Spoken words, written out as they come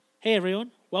Hey everyone,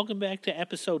 welcome back to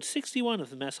episode 61 of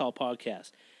the Mess Hall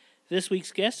Podcast. This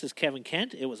week's guest is Kevin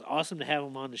Kent. It was awesome to have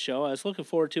him on the show. I was looking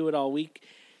forward to it all week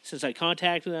since I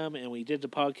contacted him and we did the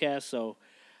podcast, so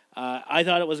I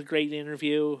thought it was a great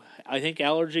interview. I think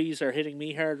allergies are hitting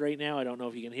me hard right now. I don't know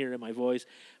if you can hear it in my voice,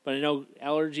 but I know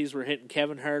allergies were hitting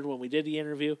Kevin hard when we did the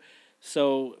interview,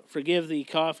 so forgive the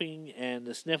coughing and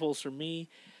the sniffles from me,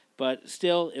 but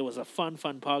still, it was a fun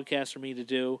podcast for me to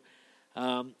do.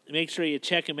 Make sure you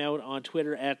check him out on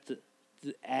Twitter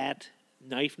at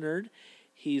Knife Nerd.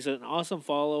 He's an awesome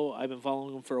follow. I've been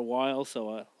following him for a while,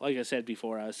 so like I said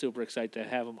before, I was super excited to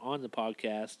have him on the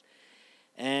podcast.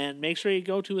 And make sure you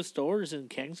go to his stores in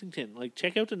Kensington.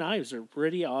 Check out the knives; they're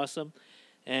pretty awesome.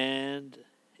 And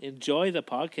enjoy the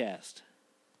podcast.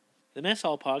 The Mess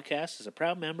Hall Podcast is a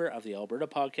proud member of the Alberta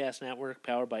Podcast Network,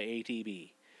 powered by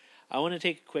ATB. I want to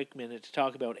take a quick minute to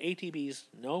talk about ATB's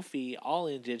no-fee,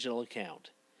 all-in digital account.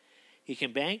 You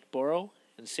can bank, borrow,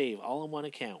 and save all in one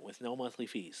account with no monthly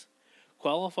fees.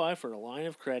 Qualify for a line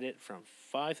of credit from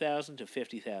 $5,000 to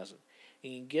 $50,000.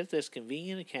 You can get this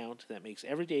convenient account that makes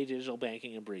everyday digital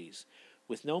banking a breeze,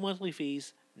 with no monthly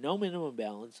fees, no minimum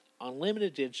balance,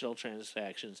 unlimited digital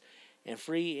transactions, and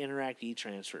free Interact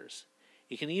e-transfers.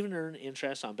 You can even earn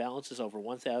interest on balances over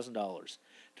 $1,000.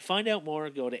 To find out more,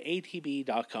 go to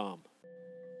atb.com.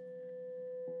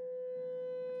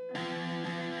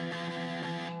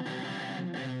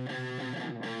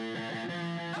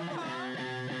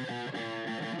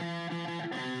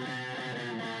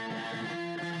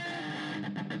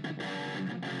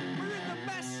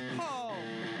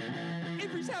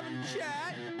 Having a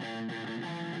chat,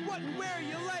 what and where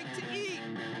you like to eat,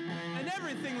 and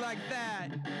everything like that.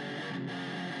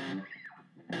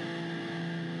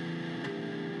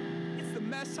 It's the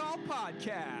Mess Hall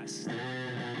Podcast.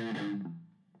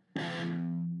 I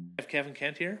have Kevin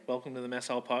Kent here. Welcome to the Mess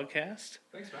Hall Podcast.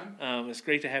 Thanks, man. It's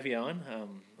great to have you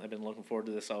on. I've been looking forward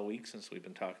to this all week since we've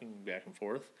been talking back and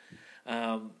forth.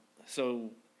 So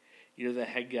you're the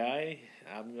head guy.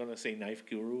 I'm going to say knife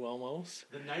guru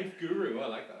almost. The knife guru. I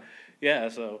like that. Yeah,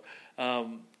 so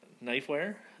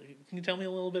Knifeware. Can you tell me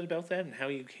a little bit about that and how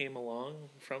you came along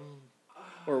from,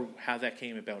 or how that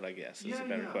came about, I guess, is a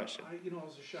better question. I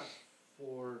was a chef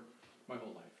for my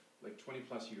whole life. Like 20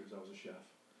 plus years I was a chef.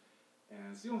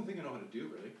 And it's the only thing I know how to do,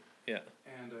 really. Yeah.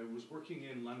 And I was working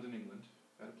in London, England,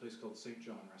 at a place called St.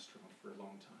 John Restaurant for a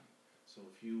long time. So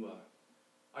if you...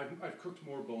 I've cooked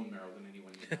more bone marrow than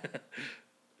anyone you know.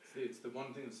 It's the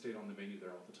one thing that stayed on the menu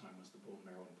there all the time was the bone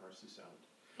marrow and parsley salad.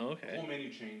 Okay. The whole menu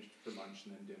changed for lunch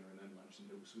and then dinner and then lunch, and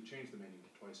so we changed the menu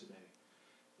twice a day.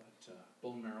 But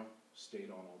bone marrow stayed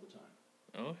on all the time.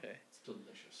 Okay. It's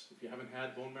delicious. If you haven't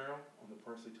had bone marrow on the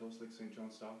parsley toast like St.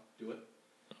 John style, do it.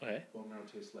 Okay. Bone marrow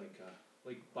tastes like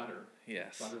butter.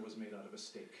 Yes. Butter was made out of a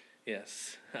steak.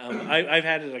 Yes. I've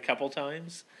had it a couple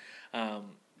times.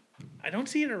 I don't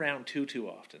see it around too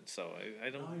often, so I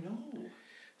don't. I know.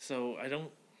 So I don't.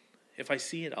 If I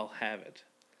see it, I'll have it.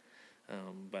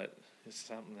 But it's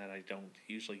something that I don't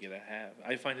usually get to have.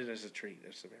 I find it as a treat.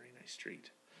 It's a very nice treat.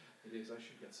 It is. I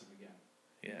should get some again.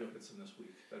 Yeah. Go get some this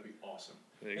week. That'd be awesome.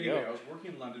 There you anyway, go. I was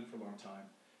working in London for a long time,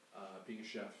 being a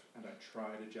chef, and I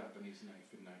tried a Japanese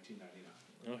knife in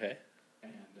 1999. Okay.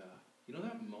 And you know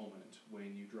that moment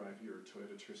when you drive your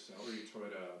Toyota Tercel or your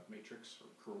Toyota Matrix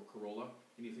or Corolla,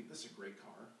 and you think, this is a great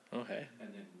car. Okay. And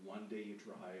then one day you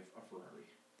drive a Ferrari.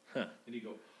 Huh. And you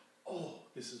go, oh,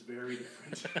 this is very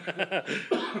different.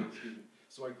 Excuse me.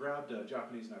 So I grabbed a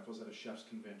Japanese knife. I was at a chef's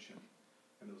convention.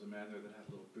 And there was a man there that had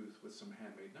a little booth with some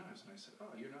handmade knives. And I said,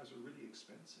 oh, your knives are really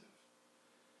expensive.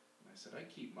 And I said, I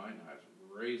keep my knives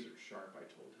razor sharp, I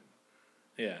told him.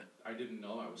 Yeah. I didn't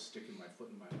know I was sticking my foot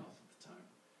in my mouth at the time.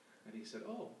 And he said,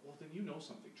 oh, well, then you know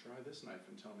something. Try this knife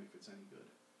and tell me if it's any good.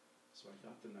 So I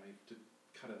got the knife to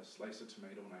cut a slice of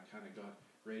tomato, and I kind of got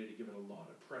ready to give it a lot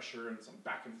of pressure and some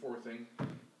back and forthing.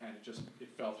 And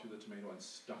it fell through the tomato and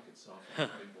stuck itself on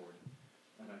the cutting board.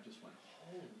 And I just went,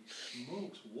 holy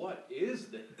smokes, what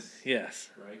is this? Yes.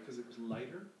 Right? Because it was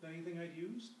lighter than anything I'd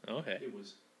used. Okay. It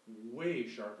was way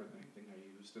sharper than anything I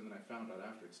used. And then I found out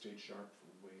after it stayed sharp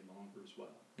for way longer as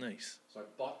well. Nice. So I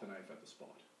bought the knife at the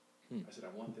spot. I said,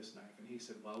 I want this knife. And he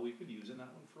said, well, we've been using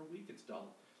that one for a week. It's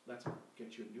dull. Let's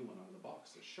get you a new one out of the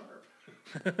box that's sharp.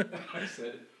 I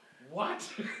said, what?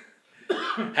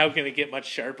 How can it get much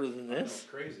sharper than I know, this?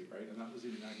 crazy, right? And that was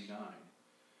in 99.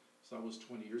 So that was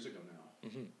 20 years ago now.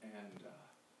 Mm-hmm. And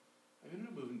I ended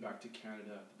up moving back to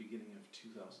Canada at the beginning of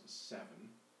 2007.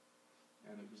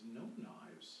 And there was no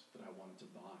knives that I wanted to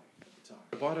buy at the time.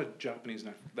 I bought a Japanese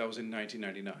knife. That was in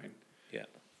 1999. Yeah.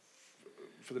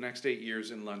 For the next 8 years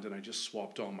in London, I just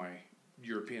swapped all my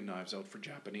European knives out for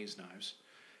Japanese knives.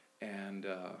 And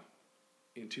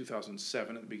in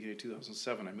 2007, at the beginning of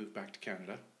 2007, I moved back to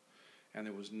Canada, and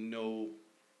there was no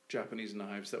Japanese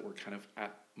knives that were kind of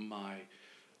at my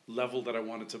level that I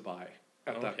wanted to buy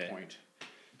at that point.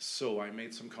 So I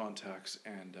made some contacts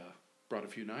and brought a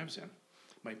few knives in.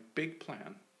 My big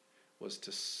plan was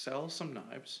to sell some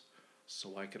knives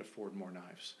so I could afford more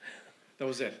knives. That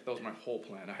was it. That was my whole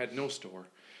plan. I had no store.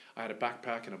 I had a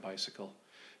backpack and a bicycle.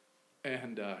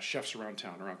 And chefs around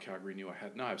town, around Calgary, knew I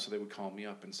had knives. So they would call me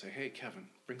up and say, hey, Kevin,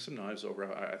 bring some knives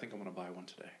over. I think I want to buy one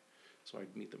today. So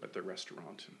I'd meet them at their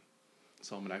restaurant and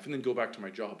sell them a knife. And then go back to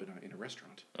my job in a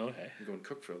restaurant. Okay. And go and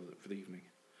cook for the evening.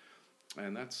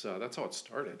 And that's how it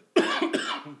started.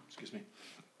 Excuse me.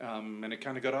 And it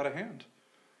kind of got out of hand.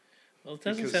 Well, it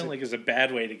doesn't sound like it's a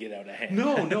bad way to get out of hand.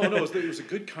 No. It was a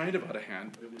good kind of out of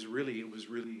hand. But it was really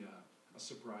a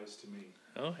surprise to me.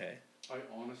 Okay. I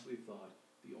honestly thought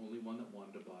the only one that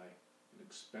wanted to buy an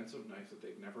expensive knife that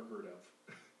they'd never heard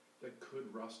of, that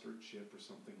could rust or chip or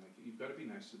something like that. You've got to be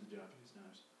nice to the Japanese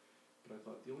knives. But I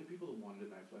thought the only people that wanted a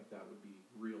knife like that would be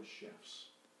real chefs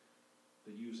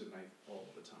that use a knife all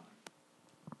the time.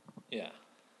 Yeah.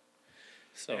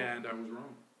 So. And I was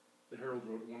wrong. The Herald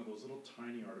wrote one of those little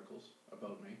tiny articles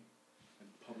about me and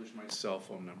published my cell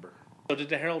phone number. So did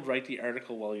the Herald write the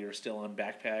article while you were still on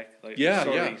backpack?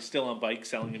 Yeah. Still on bike,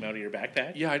 selling them out of your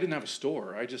backpack? Yeah, I didn't have a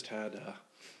store. I just had,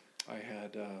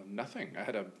 nothing.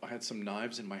 I had some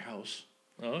knives in my house.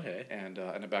 Oh, okay. And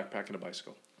a backpack and a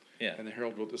bicycle. Yeah. And the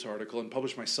Herald wrote this article and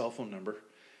published my cell phone number.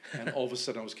 And all of a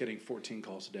sudden I was getting 14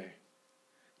 calls a day.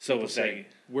 So it was saying,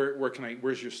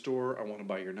 where's your store? I want to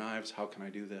buy your knives. How can I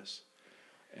do this?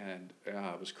 And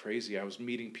it was crazy. I was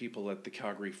meeting people at the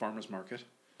Calgary Farmers Market.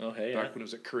 Okay, back when it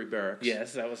was at Curry Barracks.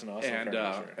 Yes, that was an awesome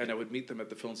and I would meet them at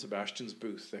the Phil and Sebastian's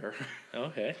booth there.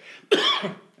 Okay.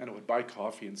 And I would buy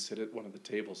coffee and sit at one of the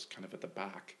tables kind of at the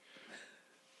back.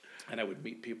 And I would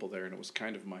meet people there, and it was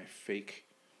kind of my fake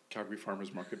Calgary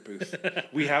Farmers Market booth.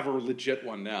 We have a legit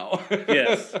one now.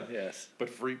 Yes. But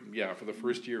for the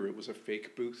first year, it was a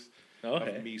fake booth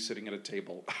of me sitting at a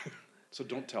table. So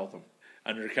don't tell them.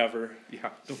 Undercover. Yeah,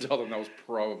 don't tell them that was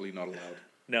probably not allowed.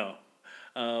 No.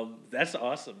 That's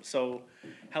awesome. So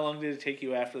how long did it take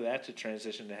you after that to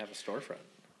transition to have a storefront?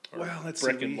 Well, let's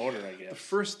brick and mortar, I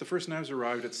guess. The first knives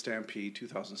arrived at Stampede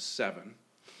 2007.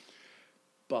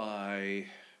 By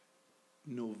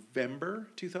November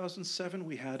 2007,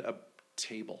 we had a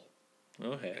table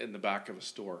in the back of a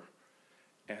store.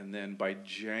 And then by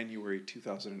January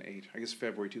 2008, I guess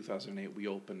February 2008, we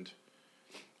opened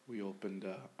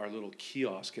our little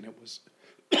kiosk, and it was,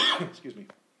 excuse me,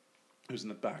 it was in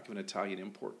the back of an Italian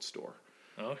import store.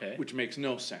 Okay. Which makes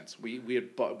no sense. We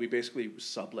basically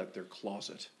sublet their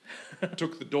closet,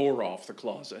 took the door off the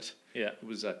closet. Yeah. It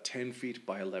was 10 feet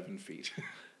by 11 feet,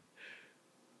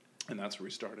 and that's where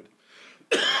we started.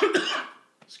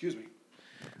 Excuse me.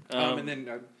 And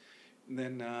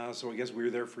then so I guess we were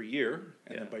there for a year,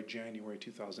 and then by January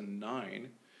 2009,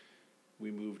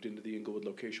 we moved into the Inglewood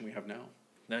location we have now.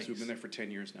 Nice. So we've been there for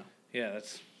 10 years now. Yeah,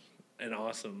 that's an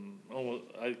awesome,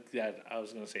 I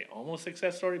was going to say almost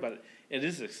success story, but it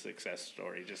is a success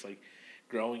story, just like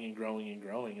growing and growing and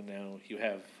growing, and now you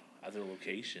have other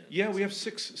locations. Yeah, we have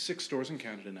six stores in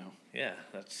Canada now. Yeah,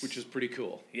 which is pretty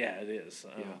cool. Yeah, it is.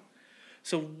 Yeah.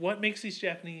 So what makes these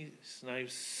Japanese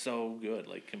knives so good,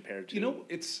 like compared to...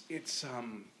 it's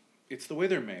the way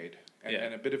they're made,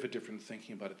 and a bit of a different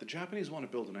thinking about it. The Japanese want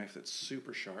to build a knife that's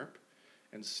super sharp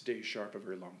and stay sharp a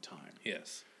very long time.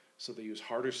 Yes. So they use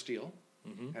harder steel,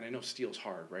 and I know steel's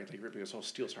hard, right? Like everybody goes,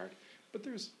 steel's hard, but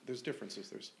there's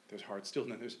differences. There's hard steel,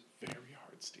 and then there's very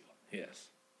hard steel. Yes.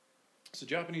 So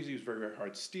Japanese use very, very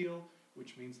hard steel,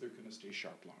 which means they're going to stay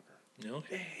sharp longer.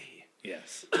 Okay.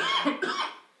 Yes.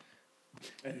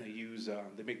 And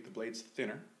they make the blades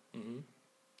thinner,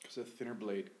 because a thinner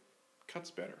blade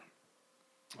cuts better.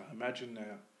 Imagine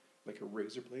like a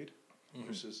razor blade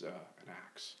versus an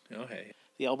axe. Okay.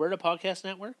 The Alberta Podcast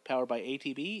Network, powered by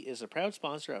ATB, is a proud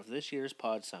sponsor of this year's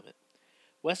Pod Summit,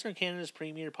 Western Canada's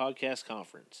premier podcast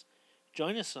conference.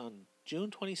 Join us on June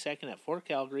 22nd at Fort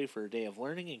Calgary for a day of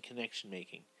learning and connection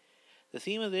making. The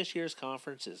theme of this year's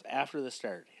conference is After the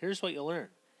Start. Here's what you'll learn: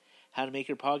 how to make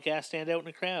your podcast stand out in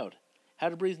a crowd, how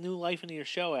to breathe new life into your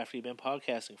show after you've been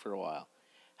podcasting for a while,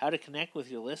 how to connect with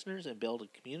your listeners and build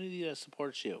a community that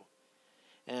supports you,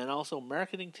 and also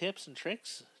marketing tips and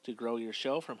tricks to grow your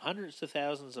show from hundreds to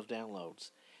thousands of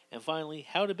downloads. And finally,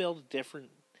 how to build a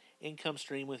different income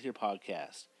stream with your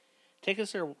podcast.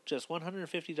 Tickets are just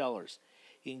 $150.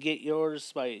 You can get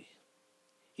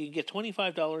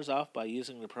 $25 off by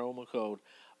using the promo code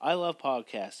I Love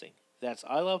Podcasting. That's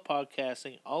I Love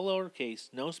Podcasting, all lowercase,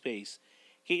 no space.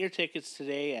 Get your tickets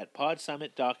today at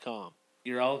podsummit.com.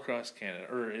 You're all across Canada,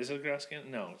 or is it across Canada?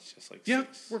 No, it's just like Yeah,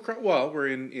 6. we're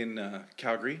in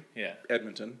Calgary, Yeah.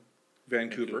 Edmonton,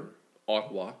 Vancouver,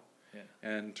 Ottawa, Yeah.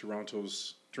 and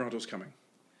Toronto's coming.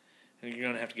 And you're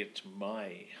gonna have to get to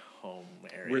my home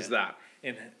area. Where's that?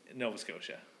 In Nova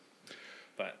Scotia.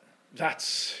 But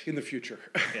That's in the future.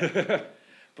 yeah.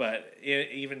 But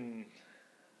even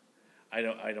I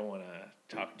don't want to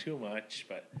talk too much,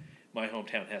 but my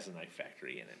hometown has a knife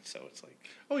factory in it, so it's like.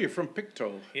 Oh, you're from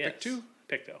Pictou. Yes. Pictou?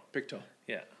 Pictou.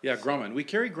 Yeah. Yeah. Yeah, Grumman. We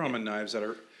carry Grumman knives that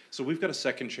are. So we've got a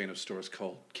second chain of stores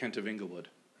called Kent of Inglewood.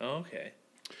 Oh, okay.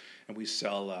 And we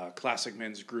sell classic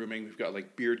men's grooming. We've got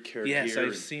like beard care Yes, gear.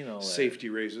 I've and seen all that. safety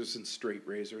razors and straight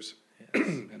razors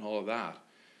and all of that.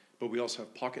 But we also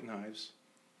have pocket knives,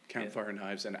 campfire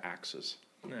knives, and axes.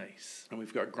 Nice. And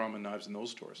we've got Grumman knives in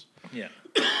those stores. Yeah.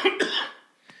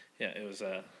 Yeah, it was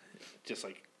just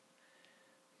like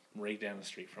right down the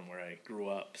street from where I grew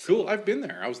up. So. Cool. I've been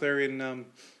there. I was there in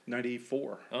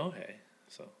 94. Okay.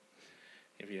 So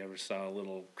if you ever saw a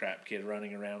little crap kid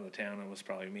running around the town, it was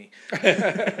probably me.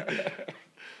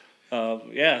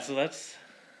 Yeah, so that's...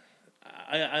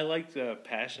 I like the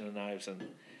passion of knives, and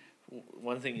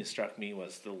one thing that struck me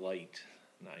was the light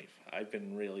knife. I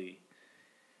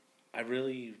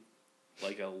really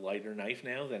like a lighter knife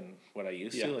now than what I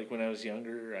used to. Like when I was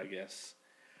younger, I guess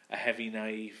a heavy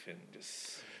knife and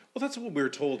just... Well, that's what we were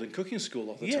told in cooking school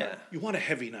all the time. You want a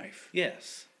heavy knife.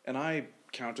 Yes. And I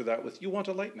counter that with, you want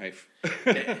a light knife.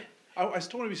 I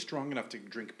still want to be strong enough to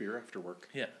drink beer after work.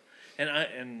 Yeah.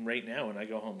 And right now when I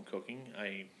go home cooking,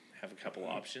 I have a couple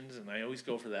options, and I always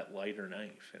go for that lighter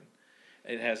knife. And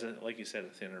it has, like you said, a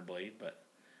thinner blade, but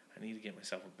I need to get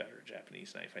myself a better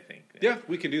Japanese knife, I think. Yeah,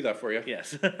 we can do that for you.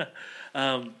 Yes.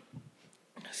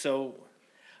 So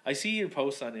I see your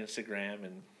posts on Instagram,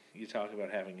 and you talk about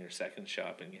having your second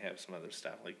shop, and you have some other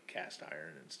stuff like cast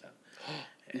iron and stuff.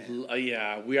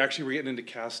 Yeah, we actually were getting into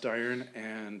cast iron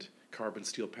and carbon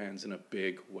steel pans in a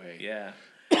big way. Yeah.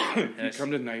 If you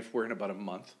come to Knifeware in about a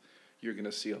month, you're going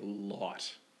to see a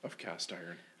lot of cast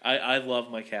iron. I love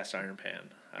my cast iron pan.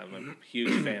 I'm a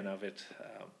huge fan of it.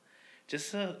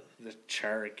 Just the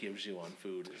char it gives you on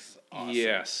food is awesome.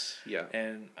 Yes, yeah.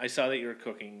 And I saw that you were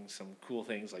cooking some cool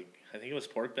things, like I think it was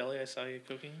pork belly I saw you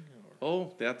cooking.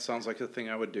 Oh, that sounds like a thing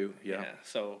I would do, yeah.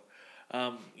 So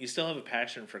you still have a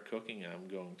passion for cooking, I'm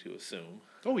going to assume.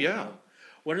 Oh, yeah.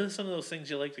 What are some of those things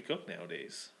you like to cook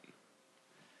nowadays?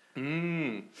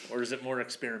 Or is it more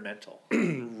experimental?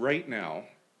 Right now,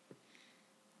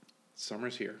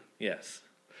 summer's here. Yes.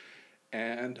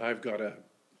 And I've got a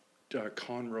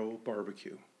Conroe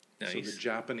barbecue. Nice. So the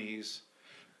Japanese...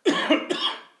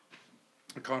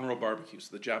 Conroe barbecues,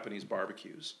 the Japanese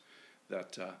barbecues,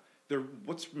 that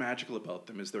what's magical about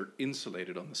them is they're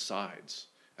insulated on the sides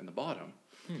and the bottom,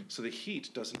 so the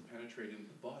heat doesn't penetrate into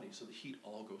the body, so the heat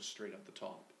all goes straight out the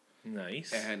top.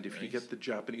 Nice. And if you get the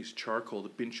Japanese charcoal, the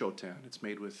binchotan, it's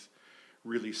made with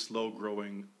really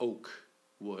slow-growing oak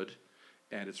wood,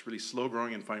 and it's really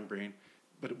slow-growing and fine-grained.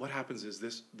 But what happens is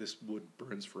this wood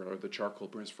burns or the charcoal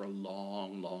burns for a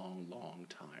long, long, long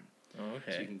time.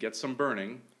 Okay. So you can get some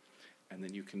burning, and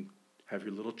then you can have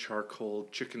your little charcoal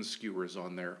chicken skewers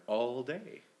on there all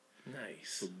day.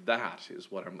 Nice. So that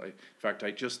is what I'm like. In fact,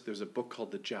 there's a book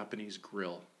called The Japanese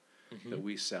Grill that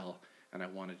we sell, and I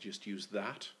want to just use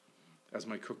that as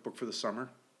my cookbook for the summer.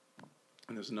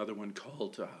 And there's another one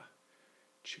called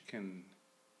chicken.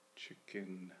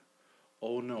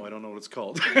 Oh no, I don't know what it's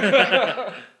called.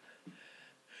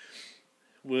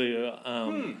 Will you?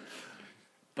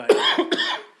 But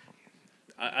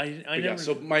I never. Yeah,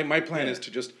 so my plan is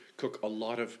to just cook a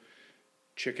lot of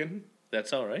chicken.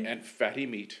 That's all right. And fatty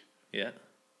meat. Yeah.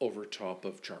 Over top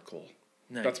of charcoal.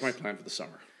 Nice. That's my plan for the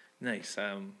summer. Nice.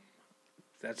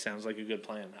 That sounds like a good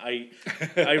plan. I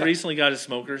recently got a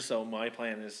smoker, so my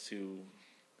plan is to.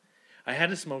 I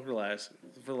had a smoker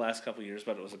for the last couple of years,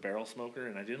 but it was a barrel smoker,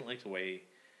 and I didn't like the way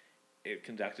it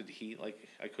conducted the heat. Like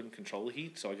I couldn't control the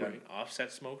heat, so I got an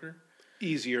offset smoker.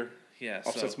 Easier. Yeah.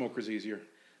 Offset smoker's easier.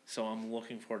 So I'm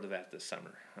looking forward to that this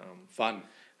summer. Fun.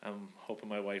 I'm hoping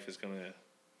my wife is going to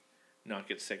not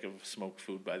get sick of smoked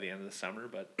food by the end of the summer,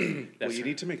 but well, you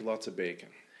need to make lots of bacon.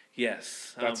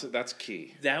 Yes. That's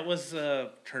key. That was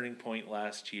a turning point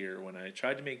last year when I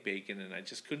tried to make bacon and I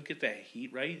just couldn't get the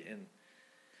heat right and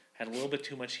had a little bit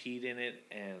too much heat in it,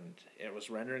 and it was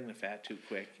rendering the fat too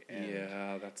quick. And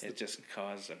it just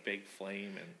caused a big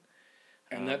flame,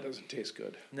 and that doesn't taste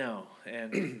good. No,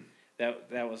 and that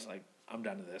was like, I'm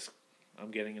done with this. I'm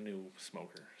getting a new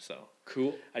smoker. So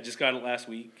cool. I just got it last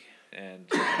week, and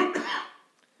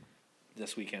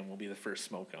this weekend will be the first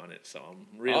smoke on it. So I'm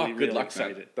really luck,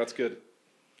 excited. man. That's good.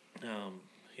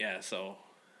 Yeah, so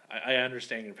I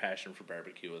understand your passion for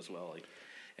barbecue as well. Like,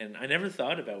 and I never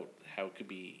thought about how it could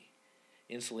be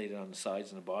insulated on the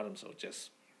sides and the bottom, so it just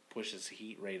pushes the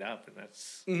heat right up,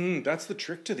 and That's the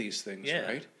trick to these things, Yeah.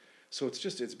 right? So it's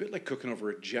a bit like cooking over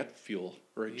a jet fuel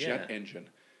or a jet Yeah. engine.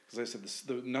 As I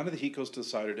said, none of the heat goes to the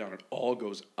side or down. It all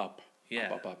goes up,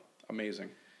 Yeah. up.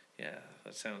 Amazing. yeah,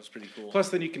 that sounds pretty cool. Plus,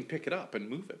 then you can pick it up and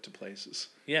move it to places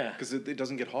Yeah. because it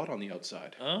doesn't get hot on the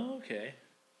outside. Oh, okay.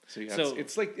 So, yeah, So-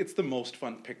 it's the most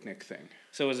fun picnic thing.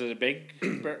 So is it a big?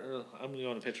 I'm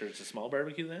going to picture it's a small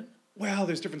barbecue then. Well,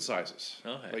 there's different sizes.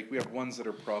 Okay. Like we have ones that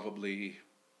are probably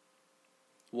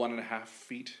 1.5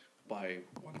 feet by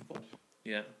 1 foot,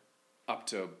 Yeah. up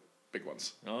to big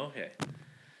ones. Oh, okay.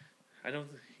 I don't.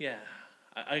 Yeah.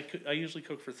 I usually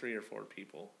cook for 3 or 4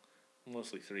 people,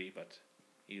 mostly 3, but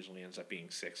usually ends up being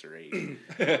 6 or 8.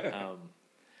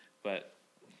 But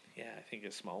yeah, I think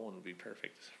a small one would be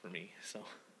perfect for me. So.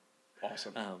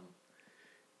 Awesome.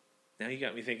 Now you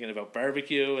got me thinking about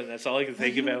barbecue, and that's all I can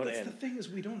think You know, about. that's And the thing is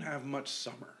we don't have much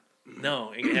summer. no,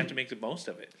 and you have to make the most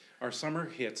of it. Our summer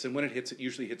hits, and when it hits, it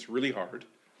usually hits really hard.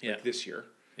 Yeah. Like this year,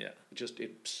 Yeah.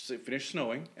 it finished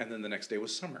snowing, and then the next day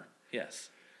was summer. Yes.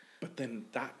 But then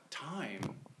that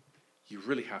time, you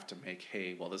really have to make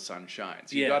hay while the sun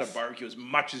shines. You got to Yes. barbecue as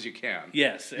much as you can.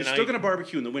 Yes, You're and still going to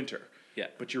barbecue in the winter. Yeah.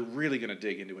 But you're really going to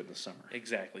dig into it in the summer.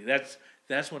 Exactly.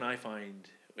 That's when I find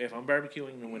if I'm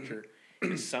barbecuing in the winter,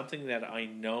 it's something that I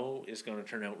know is going to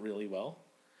turn out really well.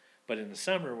 But in the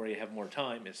summer, where you have more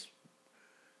time,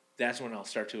 that's when I'll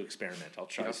start to experiment. I'll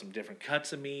try Yep. some different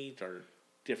cuts of meat or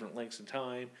different lengths of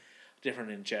time,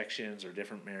 different injections or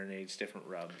different marinades, different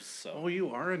rubs. So, Oh, you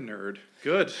are a nerd.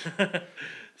 Good.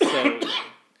 so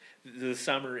the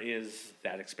summer is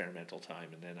that experimental time,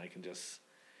 and then I can just,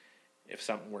 if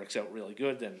something works out really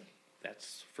good, then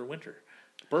that's for winter.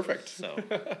 Perfect. So,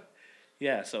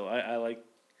 yeah, so I like,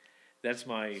 that's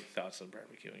my thoughts on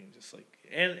barbecuing, just like,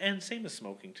 and same as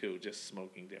smoking too, just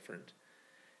smoking different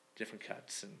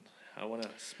cuts, and I want to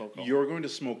smoke all. You're going to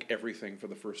smoke everything for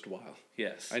the first while.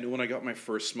 Yes. I know when I got my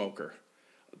first smoker,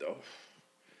 oh,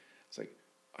 it's like,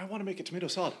 I want to make a tomato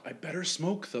salad. I better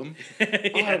smoke them. Oh,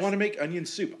 I Yes. want to make onion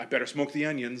soup. I better smoke the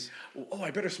onions. Oh,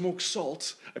 I better smoke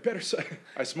salt.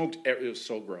 I smoked, it was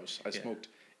so gross. I smoked,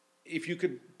 if you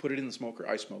could put it in the smoker,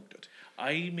 I smoked it.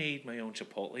 I made my own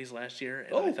chipotles last year,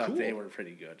 and Oh, I thought they cool. were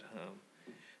pretty good.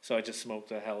 So I just smoked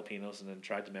the jalapenos and then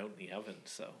tried them out in the oven.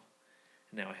 So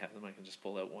now I have them. I can just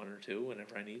pull out 1 or 2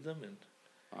 whenever I need them, and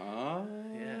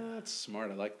Yeah. That's smart.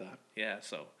 I like that. yeah.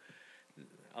 So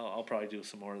I'll probably do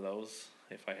some more of those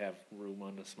if I have room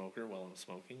on the smoker while I'm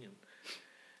smoking, and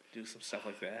do some stuff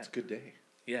like that. It's a good day.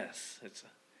 Yes, it's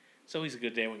always a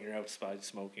good day when you're outside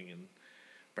smoking and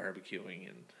barbecuing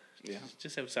and Yeah.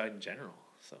 just outside in general.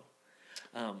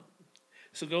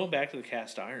 So going back to the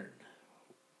cast iron,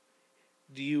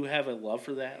 do you have a love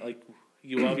for that? Like,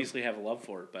 you obviously have a love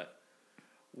for it, but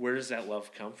where does that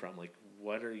love come from? Like,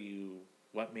 what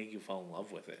made you fall in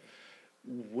love with it?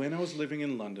 When I was living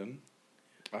in London,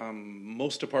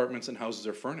 most apartments and houses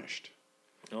are furnished,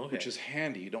 Okay, which is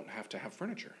handy. You don't have to have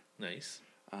furniture. nice.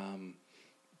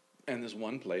 And there's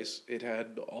one place, it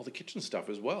had all the kitchen stuff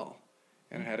as well.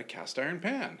 And it had a cast iron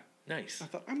pan. Nice. I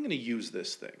thought, I'm going to use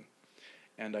this thing.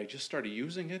 And I just started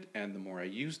using it, and the more I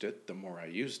used it, the more I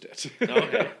used it.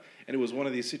 Okay. And it was one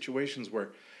of these situations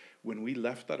where when we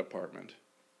left that apartment,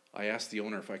 I asked the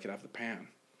owner if I could have the pan.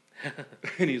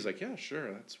 And he's like, yeah,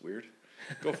 sure, that's weird.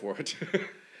 Go for it.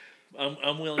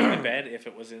 I'm willing to bet if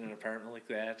it was in an apartment like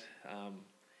that,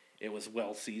 it was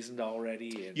well seasoned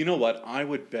already. And You know what? I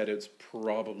would bet it's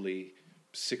probably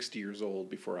 60 years old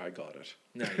before I got it.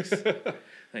 nice,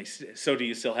 nice. So do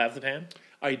you still have the pan?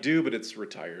 I do, but it's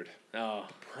retired. Oh,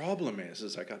 Problem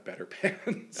is I got better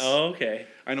pans. oh, okay.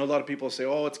 I know a lot of people say,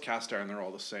 oh, it's cast iron, they're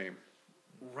all the same.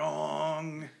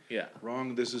 Wrong. Yeah.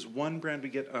 Wrong. This is one brand we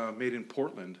get made in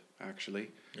Portland, actually,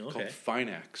 Okay. called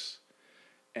Finex.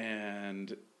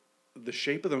 And the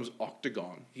shape of them is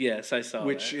octagon, Yes, I saw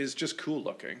which that. is just cool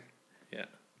looking. Yeah.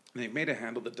 And they've made a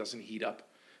handle that doesn't heat up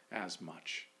as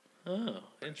much. Oh,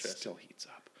 It interesting. still heats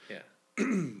up. Yeah.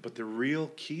 But the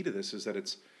real key to this is that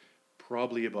it's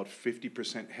probably about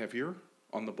 50% heavier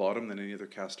on the bottom than any other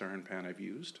cast iron pan I've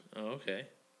used, Oh, okay.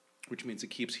 which means it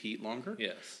keeps heat longer.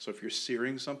 Yes. So if you're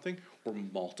searing something or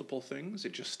multiple things,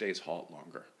 it just stays hot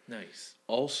longer. Nice.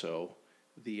 Also,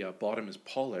 the bottom is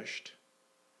polished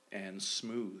and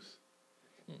smooth,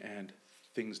 and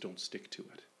things don't stick to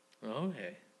it.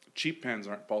 Okay. Cheap pans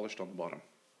aren't polished on the bottom.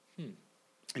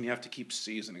 And you have to keep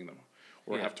seasoning them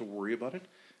or Yeah. have to worry about it.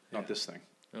 Not Yeah. this thing.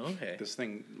 Okay. This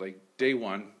thing, like day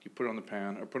one, you put it on the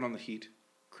pan or put it on the heat,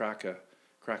 crack a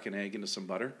crack an egg into some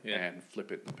butter, and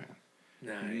flip it in the pan.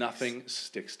 Nice. Nothing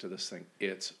sticks to this thing.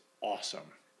 It's awesome.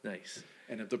 Nice.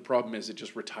 And the problem is it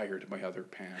just retired my other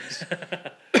pans.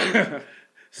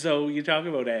 So you talk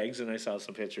about eggs, and I saw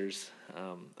some pictures.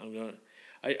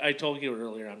 I told you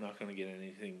earlier I'm not going to get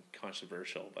anything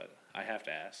controversial, but I have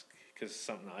to ask because it's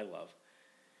something I love.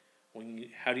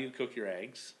 How do you cook your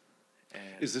eggs?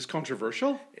 And Is this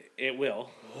controversial? it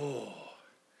will. Oh.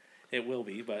 It will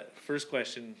be, but first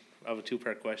question of a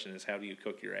two-part question is how do you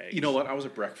cook your eggs? You know what? I was a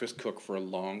breakfast cook for a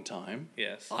long time.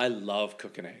 Yes. I love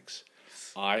cooking eggs.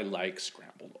 I like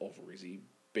scrambled ovaries,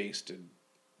 basted,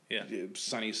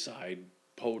 sunny side,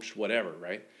 poached, whatever,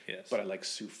 right? Yes. But I like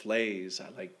souffles. I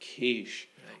like quiche.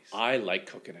 Nice. I like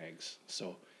cooking eggs.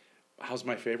 So how's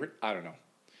my favorite? I don't know.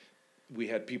 We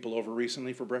had people over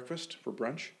recently for breakfast, for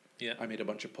brunch. Yeah. I made a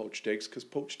bunch of poached eggs because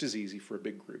poached is easy for a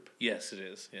big group. Yes, it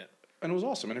is. Yeah. And it was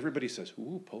awesome. And everybody says,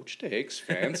 ooh, poached eggs,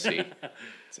 fancy.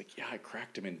 It's like, yeah, I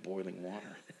cracked them in boiling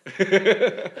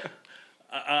water.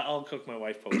 I'll cook my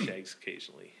wife poached eggs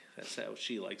occasionally. That's how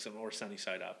she likes them, or sunny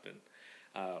side up and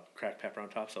cracked pepper on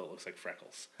top so it looks like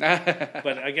freckles.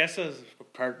 But I guess as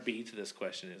part B to this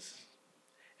question is,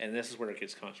 and this is where it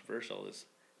gets controversial, is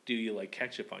do you like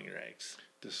ketchup on your eggs?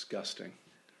 Disgusting.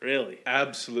 Really?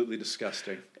 Absolutely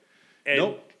disgusting. And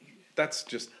Nope. That's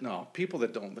just, no. People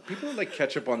that like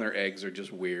ketchup on their eggs are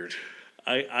just weird.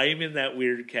 I'm in that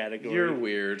weird category. You're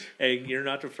weird. And you're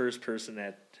not the first person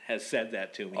that has said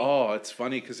that to me. Oh, it's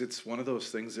funny because it's one of those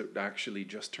things that actually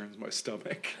just turns my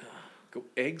stomach. Go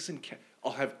eggs and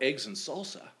I'll have eggs and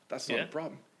salsa. That's not a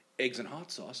problem. Eggs and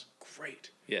hot sauce,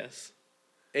 great. Yes.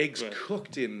 Eggs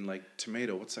cooked in like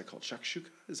tomato. What's that called? Shakshuka?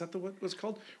 Is that what it's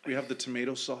called? We have the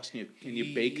tomato sauce and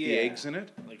you bake the eggs in it.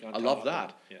 Like on I love top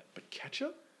that. Yeah. But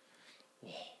ketchup? Oh.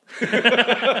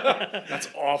 That's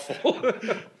awful.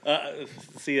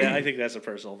 See, I think that's a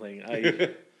personal thing.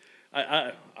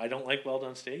 I don't like well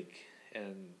done steak,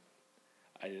 and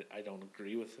I don't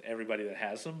agree with everybody that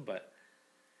has them, but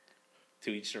to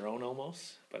each their own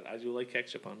almost. But I do like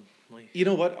ketchup on my. You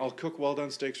know what? I'll cook well done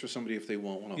steaks for somebody if they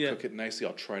want one. I'll Yeah. cook it nicely.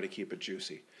 I'll try to keep it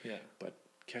juicy. Yeah. But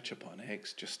ketchup on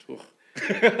eggs, just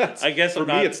I guess for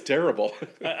me, it's terrible.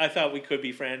 I thought we could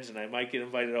be friends, and I might get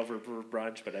invited over for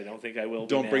brunch, but I don't think I will.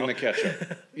 Don't bring the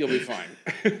ketchup. You'll be fine.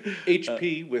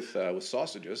 HP with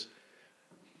sausages.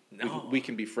 No, we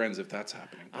can be friends if that's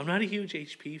happening. I'm not a huge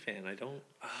HP fan. I don't.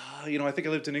 I think I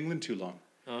lived in England too long.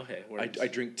 Okay, I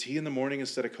drink tea in the morning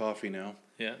instead of coffee now.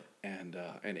 Yeah. And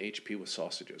HP with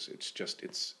sausages.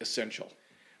 It's essential.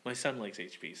 My son likes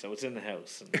HP, so it's in the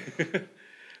house. And,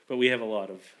 but we have a lot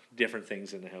of different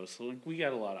things in the house. So we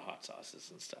got a lot of hot sauces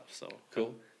and stuff. So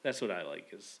cool. That's what I like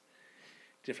is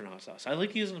different hot sauce. I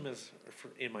like using them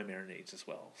in my marinades as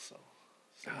well. So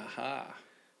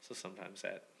sometimes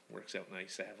that works out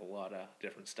nice to have a lot of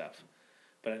different stuff.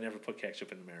 But I never put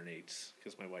ketchup in the marinades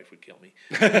because my wife would kill me.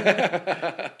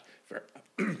 Fair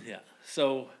enough. Yeah.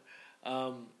 So,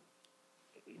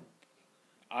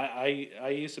 I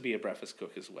used to be a breakfast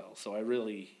cook as well, so I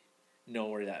really know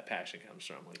where that passion comes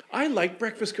from. Like, I like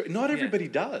breakfast cooking. Not everybody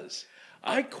does.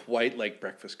 I quite like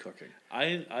breakfast cooking.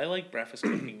 I like breakfast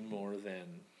cooking more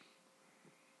than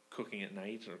cooking at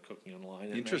night or cooking on the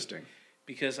line at Interesting. night.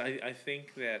 Because I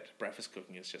think that breakfast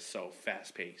cooking is just so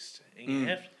fast-paced.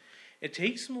 And it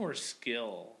takes more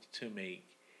skill to make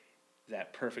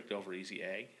that perfect over easy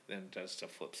egg than it does to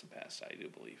flip some pasta, I do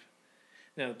believe.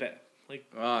 Now,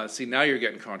 see, now you're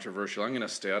getting controversial. I'm going to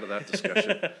stay out of that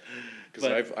discussion.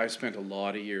 Because I've spent a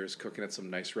lot of years cooking at some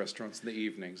nice restaurants in the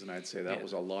evenings, and I'd say that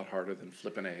was a lot harder than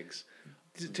flipping eggs.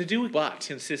 To do it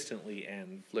consistently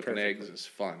and flipping perfectly. eggs is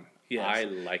fun. Yes. I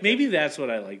like Maybe it. that's what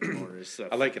I like more. Is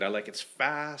I like it. I like it's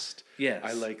fast. Yes.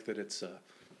 I like that it's a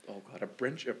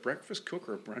breakfast cook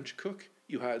or a brunch cook.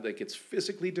 You have it's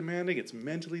physically demanding, it's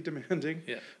mentally demanding.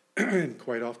 Yeah. And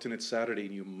quite often it's Saturday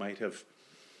and you might have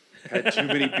had too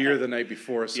many beer the night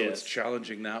before, so it's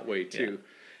challenging that way too.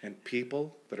 Yeah. And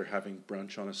people that are having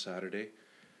brunch on a Saturday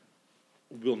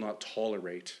will not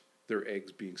tolerate their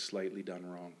eggs being slightly done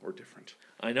wrong or different.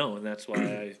 I know, and that's why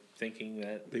I'm thinking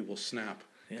that they will snap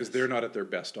because they're not at their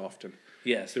best often.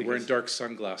 Yes, they're wearing dark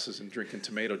sunglasses and drinking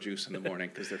tomato juice in the morning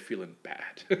because they're feeling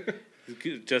bad.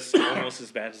 Just almost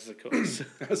as bad as the cooks.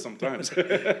 Sometimes.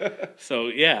 So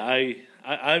yeah, I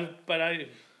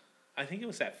think it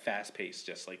was that fast pace,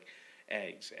 just like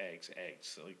eggs.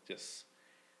 So like just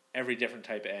every different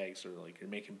type of eggs, or like you're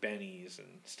making bennies and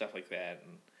stuff like that,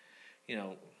 and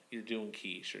you're doing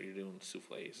quiche or you're doing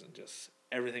souffles and just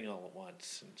everything all at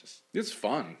once, and just it's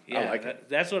fun. Yeah, I like it.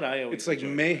 That's what I always. It's like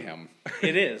enjoy. Mayhem.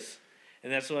 It is,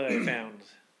 and that's what I found.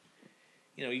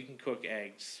 You can cook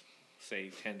eggs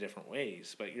say 10 different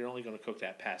ways, but you're only going to cook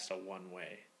that pasta one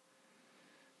way.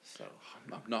 So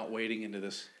I'm not wading into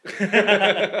this.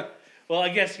 well, I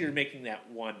guess you're making that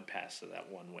one pasta that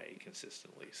one way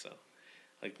consistently. So,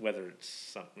 like whether it's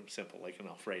something simple like an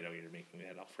Alfredo, you're making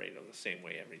that Alfredo the same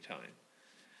way every time.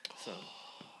 So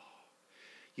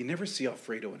you never see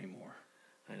Alfredo anymore.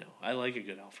 I know. I like a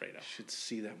good Alfredo. You should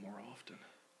see that more often.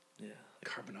 Yeah.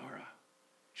 Carbonara.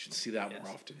 You should see that more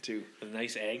often too. With a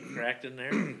nice egg cracked in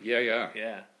there. Yeah.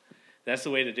 Yeah. That's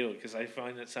the way to do it, because I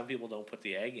find that some people don't put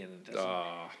the egg in. And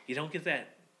you don't get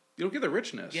that. You don't get the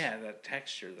richness. Yeah, that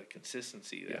texture, the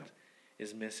consistency that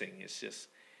is missing. It's just,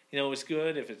 it's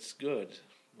good if it's good.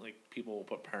 Like people will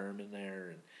put parm in there,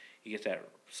 and you get that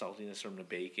saltiness from the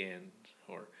bacon,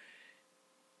 or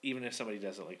even if somebody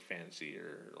does it like fancy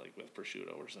or like with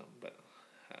prosciutto or something. But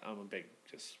I'm a big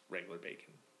just regular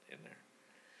bacon in there,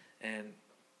 and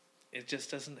it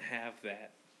just doesn't have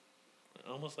that.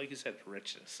 Almost like you said,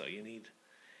 richness. So you need...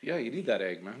 Yeah, you need that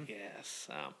egg, man. Yes.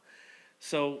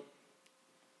 So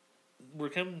we're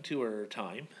coming to our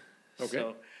time. Okay.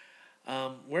 So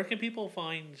where can people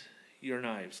find your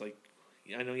knives? Like,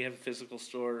 I know you have a physical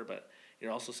store, but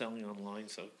you're also selling online.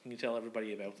 So can you tell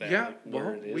everybody about that? Yeah, like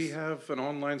where it is? We have an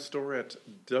online store at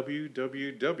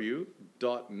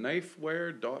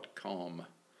www.knifeware.com.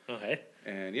 Okay.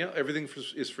 And yeah, everything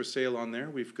is for sale on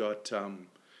there. We've got... and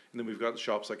then we've got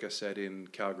shops, like I said, in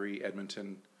Calgary,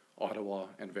 Edmonton, Ottawa,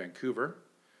 and Vancouver.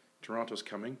 Toronto's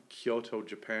coming. Kyoto,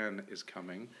 Japan is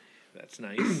coming. That's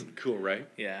nice. Cool, right?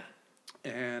 Yeah.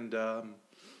 And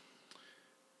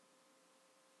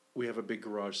we have a big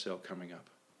garage sale coming up.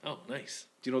 Oh, nice.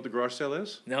 Do you know what the garage sale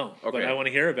is? No, Okay. but I want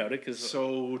to hear about it.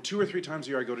 So 2 or 3 times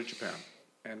a year I go to Japan.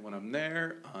 And when I'm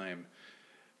there, I'm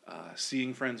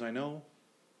seeing friends I know,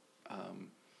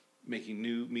 meeting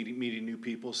new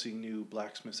people, seeing new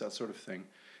blacksmiths, that sort of thing.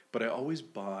 But I always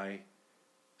buy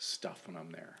stuff when I'm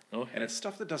there. Okay. And it's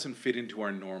stuff that doesn't fit into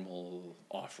our normal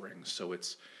offerings. So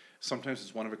sometimes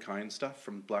it's one-of-a-kind stuff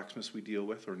from blacksmiths we deal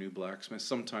with or new blacksmiths.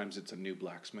 Sometimes it's a new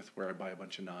blacksmith where I buy a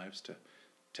bunch of knives to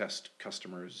test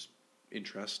customers'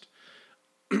 interest.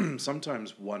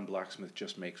 Sometimes one blacksmith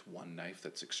just makes one knife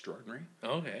that's extraordinary.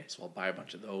 Okay. So I'll buy a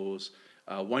bunch of those.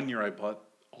 One year I bought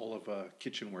all of a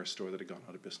kitchenware store that had gone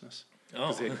out of business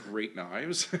because they had great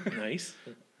knives. Nice.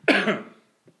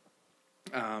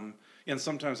 And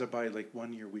sometimes I buy, like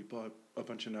one year we bought a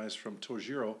bunch of knives from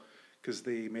Tojiro because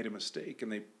they made a mistake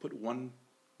and they put one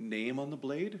name on the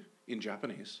blade in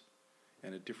Japanese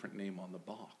and a different name on the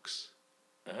box.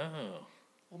 Oh.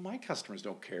 Well, my customers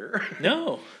don't care.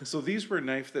 No. So these were a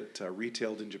knife that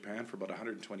retailed in Japan for about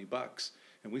 $120.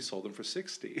 And we sold them for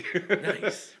 $60.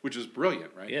 Nice. Which is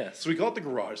brilliant, right? Yes. So we call it the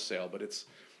garage sale, but it's,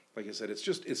 like I said,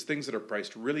 it's things that are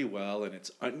priced really well, and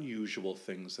it's unusual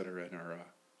things that are in our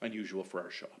unusual for our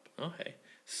shop. Okay.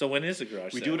 So when is the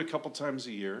garage sale? We do it a couple times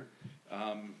a year.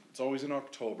 It's always in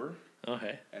October.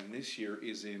 Okay. And this year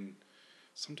is in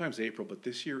sometimes April, but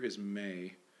this year is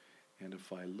May. And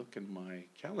if I look in my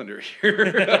calendar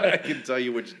here, I can tell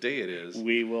you which day it is.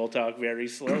 We will talk very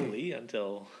slowly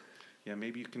until... Yeah,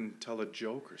 maybe you can tell a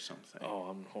joke or something. Oh,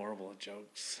 I'm horrible at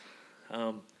jokes.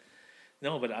 No,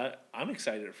 but I'm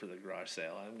excited for the garage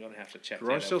sale. I'm going to have to check that out.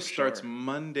 Garage sale for starts sure.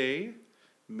 Monday,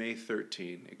 May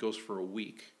 13. It goes for a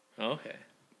week. Okay.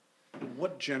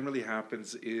 What generally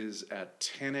happens is at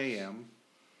 10 a.m.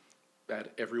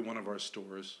 at every one of our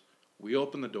stores, we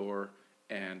open the door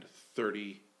and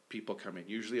 30 people come in,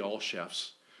 usually all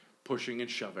chefs, pushing and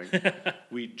shoving.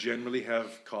 We generally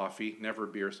have coffee, never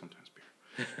beer, sometimes beer.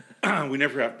 We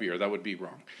never have beer. That would be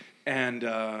wrong. And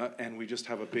we just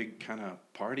have a big kind of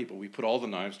party, but we put all the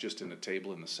knives just in a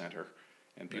table in the center,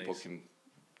 and people can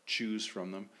choose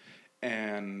from them.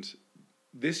 And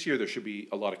this year there should be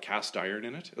a lot of cast iron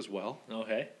in it as well.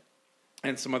 Okay.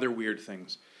 And some other weird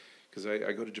things, because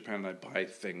I go to Japan and I buy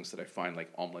things that I find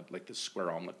like omelet, like the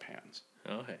square omelet pans.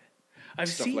 Okay. I've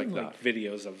Stuff seen like like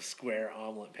videos of square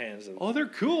omelet pans. Oh, they're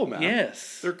cool, man.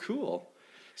 Yes. They're cool.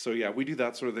 So yeah, we do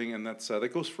that sort of thing, and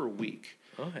that goes for a week.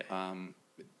 Okay.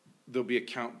 There'll be a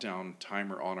countdown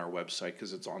timer on our website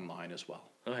because it's online as well.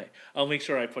 Okay. I'll make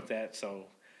sure I put that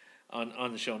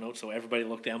on the show notes, so everybody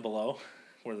look down below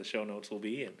where the show notes will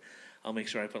be, and I'll make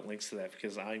sure I put links to that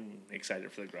because I'm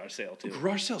excited for the garage sale too.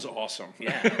 Garage sale's awesome.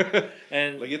 Yeah.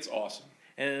 And like it's awesome.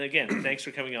 And again, thanks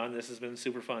for coming on. This has been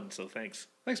super fun. So thanks.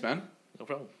 Thanks, man. No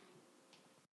problem.